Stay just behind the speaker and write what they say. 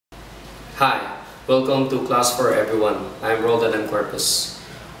Hi, welcome to class for everyone. I'm Roldan and Corpus.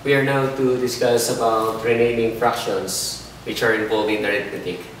 We are now to discuss about renaming fractions which are involved in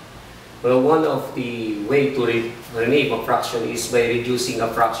arithmetic. Well, one of the way to rename a fraction is by reducing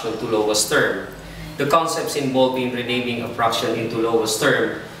a fraction to lowest term. The concepts involved in renaming a fraction into lowest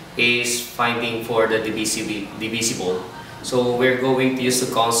term is finding for the divisible. So we're going to use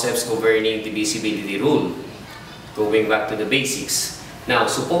the concepts governing divisibility rule. Going back to the basics. Now,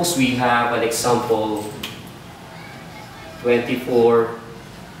 suppose we have an example 24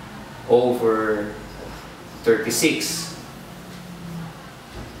 over 36.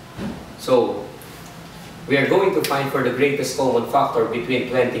 So, we are going to find for the greatest common factor between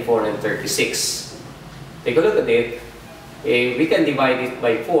 24 and 36. Take a look at it. We can divide it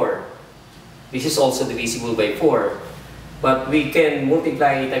by 4. This is also divisible by 4. But we can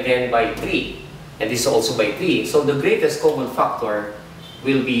multiply it again by 3. And this is also by 3. So the greatest common factor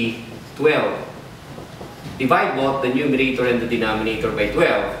will be 12. Divide both the numerator and the denominator by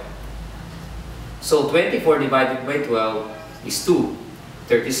 12. So 24 divided by 12 is 2.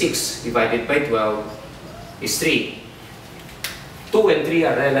 36 divided by 12 is 3. 2 and 3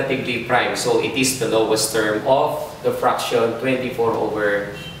 are relatively prime, so it is the lowest term of the fraction 24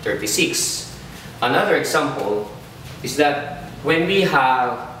 over 36. Another example is that when we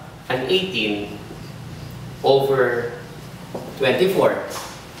have an 18 over 24.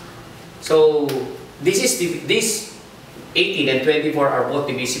 So this 18 and 24 are both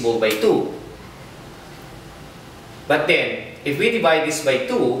divisible by 2. But then, if we divide this by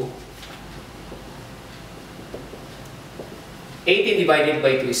 2, 18 divided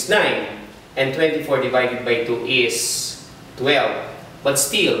by 2 is 9, and 24 divided by 2 is 12. But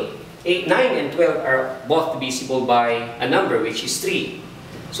still, 9 and 12 are both divisible by a number which is 3.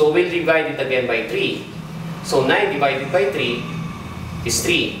 So we'll divide it again by 3. So 9 divided by 3 is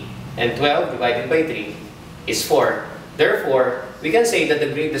 3, and 12 divided by 3 is 4. Therefore, we can say that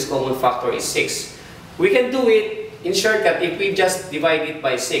the greatest common factor is 6. We can do it in shortcut if we just divide it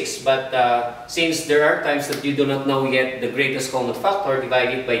by 6, but since there are times that you do not know yet the greatest common factor,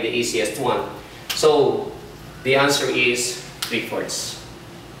 divide it by the easiest one. So, the answer is 3/4.